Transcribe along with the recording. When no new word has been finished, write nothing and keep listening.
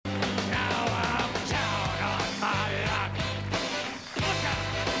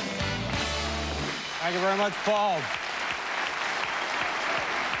Thank you very much, Paul.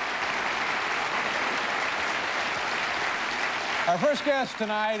 Our first guest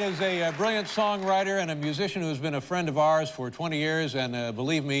tonight is a brilliant songwriter and a musician who's been a friend of ours for 20 years, and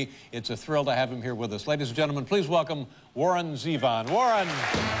believe me, it's a thrill to have him here with us. Ladies and gentlemen, please welcome Warren Zevon. Warren.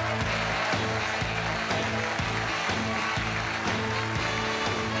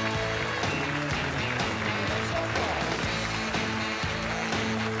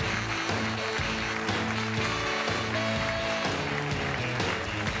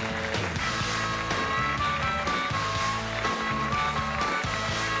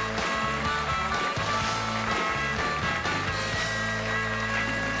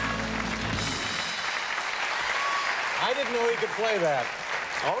 I didn't know he could play that.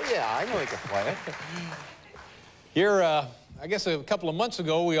 Oh, yeah, I know he could play it. You're, I guess a couple of months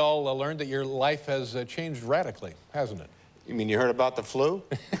ago, we all learned that your life has changed radically, hasn't it? You mean you heard about the flu?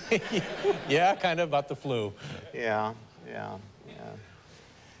 Yeah, kind of about the flu. Yeah.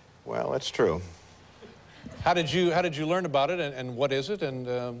 Well, it's true. How did you learn about it, and what is it,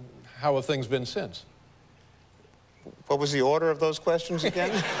 and how have things been since? What was the order of those questions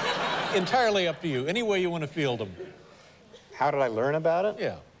again? Entirely up to you. Any way you want to field them. How did I learn about it?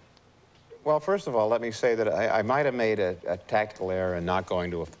 Yeah. Well, first of all, let me say that I might have made a tactical error in not going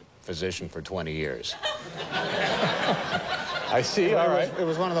to a physician for 20 years. I see, all right. It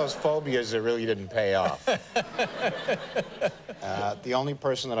was one of those phobias that really didn't pay off. The only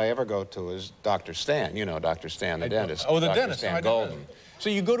person that I ever go to is Dr. Stan. You know Dr. Stan, the dentist. Oh, the Dr. dentist. Stan Golden.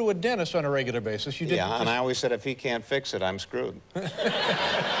 So you go to a dentist on a regular basis. You didn't. Yeah, and I always said, if he can't fix it, I'm screwed.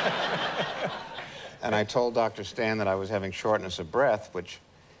 And I told Dr. Stan that I was having shortness of breath, which,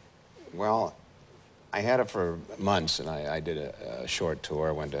 well, I had it for months, and I did a short tour.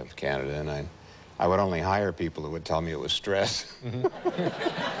 I went to Canada, and I would only hire people who would tell me it was stress.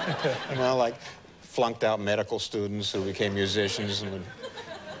 Mm-hmm. You know, like flunked out medical students who became musicians. And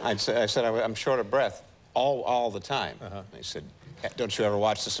I said, I'm short of breath all the time. Uh-huh. They said, don't you ever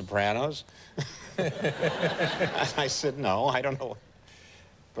watch The Sopranos? I said, no, I don't know.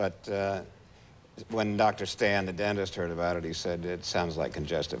 But when Dr. Stan, the dentist, heard about it, he said, it sounds like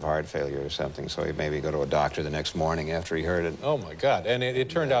congestive heart failure or something, so he'd maybe go to a doctor the next morning after he heard it. Oh, my God. And it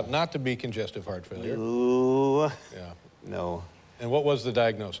turned out not to be congestive heart failure. Ooh. Yeah. No. And what was the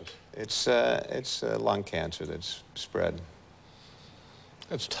diagnosis? It's lung cancer that's spread.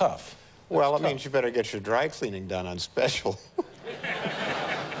 That's tough. Well, it means you better get your dry cleaning done on special.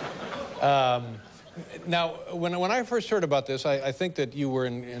 Now, when I first heard about this, I think that you were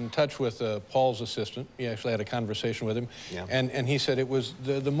in touch with Paul's assistant. You actually had a conversation with him. Yeah. And he said it was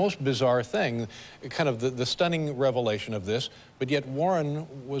the most bizarre thing, kind of the stunning revelation of this, but yet Warren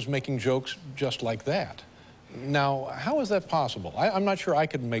was making jokes just like that. Now, how is that possible? I'm not sure I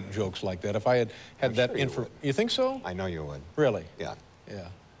could make jokes like that if I had that info. You think so? I know you would. Really? Yeah. Yeah.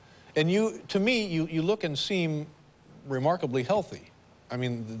 And to me, you look and seem remarkably healthy. I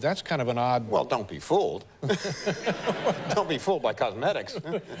mean, that's kind of an odd... Well, don't be fooled. Don't be fooled by cosmetics.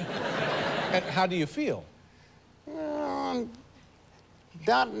 And how do you feel? I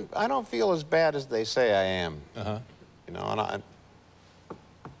don't feel as bad as they say I am. Uh-huh. You know, and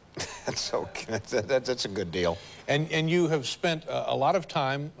that's okay. That's a good deal. And you have spent a lot of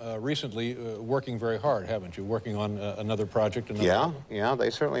time recently working very hard, haven't you? Working on another project. Yeah. They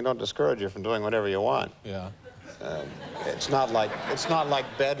certainly don't discourage you from doing whatever you want. Yeah. It's not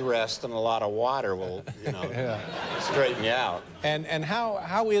like bed rest and a lot of water will, you know, yeah, straighten you out. And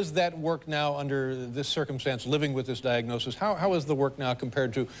how is that work now under this circumstance, living with this diagnosis? How is the work now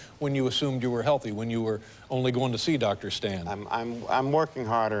compared to when you assumed you were healthy, when you were only going to see Dr. Stan? I'm working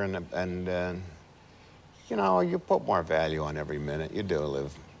harder, and you know, you put more value on every minute. You do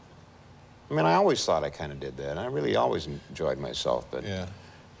live. I mean, I always thought I kind of did that. I really always enjoyed myself, but yeah,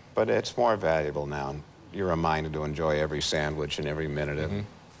 but it's more valuable now. You're reminded to enjoy every sandwich and every minute of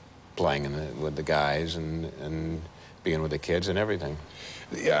playing with the guys and being with the kids and everything.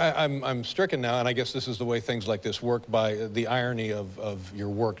 Yeah, I'm stricken now, and I guess this is the way things like this work, by the irony of your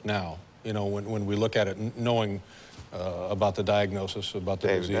work now. You know, when we look at it, knowing about the diagnosis, about the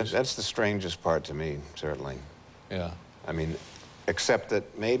disease. That's the strangest part to me, certainly. Yeah. I mean, except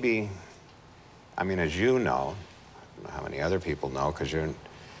that maybe, I mean, as you know, I don't know how many other people know, because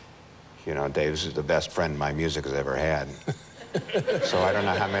you know, Dave's the best friend my music has ever had. So I don't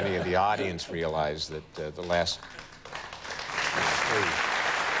know how many of the audience realize that the last...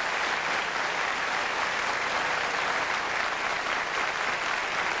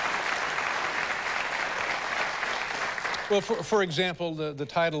 Well, for example, the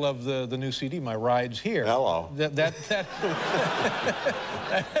title of the new CD, My Ride's Here. Hello. That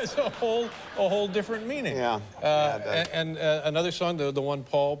has a whole different meaning. Yeah. And another song, the one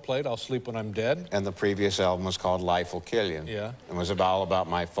Paul played, I'll Sleep When I'm Dead. And the previous album was called Life Will Kill You. Yeah. It was all about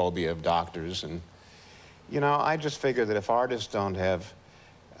my phobia of doctors. And, you know, I just figure that if artists don't have,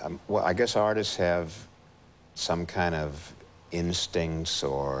 well, I guess artists have some kind of instincts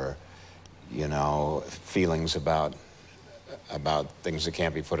or, you know, feelings about things that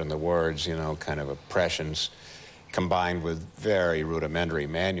can't be put into words, you know, kind of impressions combined with very rudimentary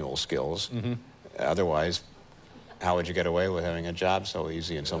manual skills. Mm-hmm. Otherwise, how would you get away with having a job so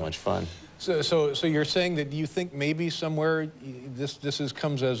easy and so much fun? So you're saying that you think maybe somewhere this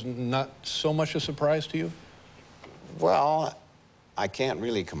comes as not so much a surprise to you? Well, I can't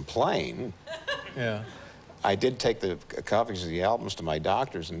really complain. Yeah. I did take the copies of the albums to my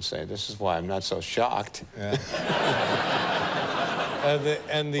doctors and say, this is why I'm not so shocked. Yeah. But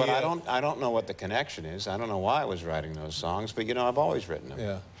I don't know what the connection is. I don't know why I was writing those songs, but you know, I've always written them.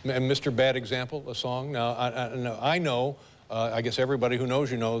 Yeah. And Mr. Bad Example, a song. Now, I know, I guess everybody who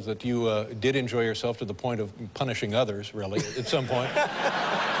knows you knows that you did enjoy yourself to the point of punishing others, really, at some point.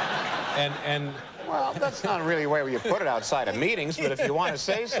 And well, that's not really the way you put it outside of meetings, but if you want to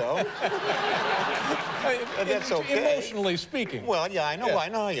say so, that's okay. Emotionally speaking. Well, yeah, I know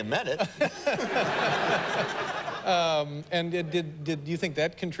how you meant it. And did you think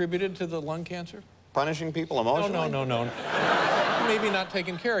that contributed to the lung cancer? Punishing people emotionally? No. Maybe not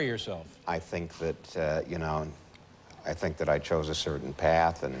taking care of yourself. I think that, you know, I think that I chose a certain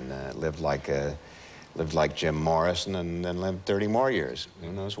path and lived like Jim Morrison and then lived 30 more years.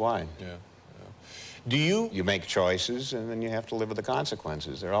 Who knows why? Yeah. Do you... You make choices, and then you have to live with the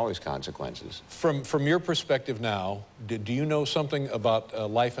consequences. There are always consequences. From your perspective now, do you know something about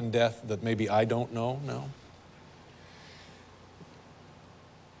life and death that maybe I don't know now?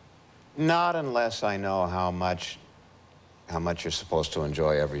 Not unless I know how much you're supposed to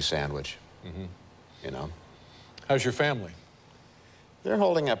enjoy every sandwich. Mm-hmm. You know? How's your family? They're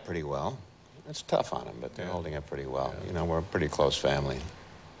holding up pretty well. It's tough on them, but they're holding up pretty well. Yeah. You know, we're a pretty close family.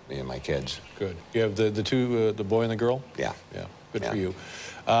 Me and my kids. Good. You have the two, the boy and the girl? Yeah. Yeah, good for you.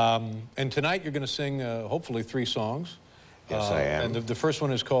 And tonight you're going to sing, hopefully, 3 songs. Yes, I am. And the first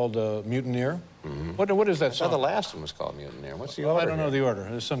one is called Mutineer. Mm-hmm. What is that song? The last one was called Mutineer. What's the order? I don't know the order.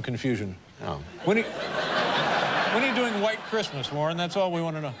 There's some confusion. Oh. When are you doing White Christmas, Warren? That's all we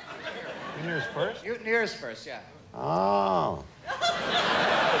want to know. Mutineer's first? Mutineer's first, yeah. Oh.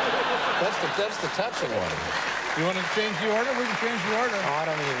 That's the touching one. You want to change the order? We can change the order. Oh, I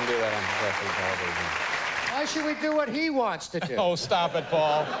don't even do that on professional television. Why should we do what he wants to do? Oh, stop it,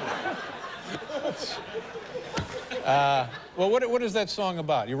 Paul. Well, what is that song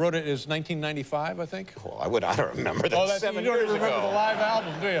about? You wrote it as 1995, I think? Well, I don't remember that. 7 years ago. You don't remember the live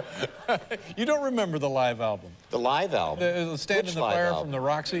album, do you? You don't remember the live album. The live album? Stand in the Fire from the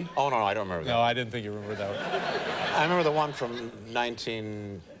Roxy? Oh, no, I don't remember that. No, I didn't think you remember that one. I remember the one from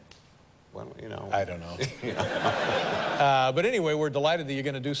 19... Well, you know. I don't know. But anyway, we're delighted that you're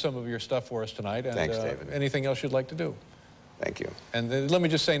going to do some of your stuff for us tonight. And, thanks, David. Anything else you'd like to do? Thank you. And let me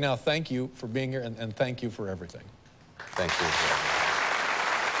just say now, thank you for being here, and thank you for everything. Thank you.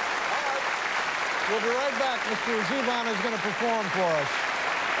 We'll be right back. Mr. Zevon is going to perform for us.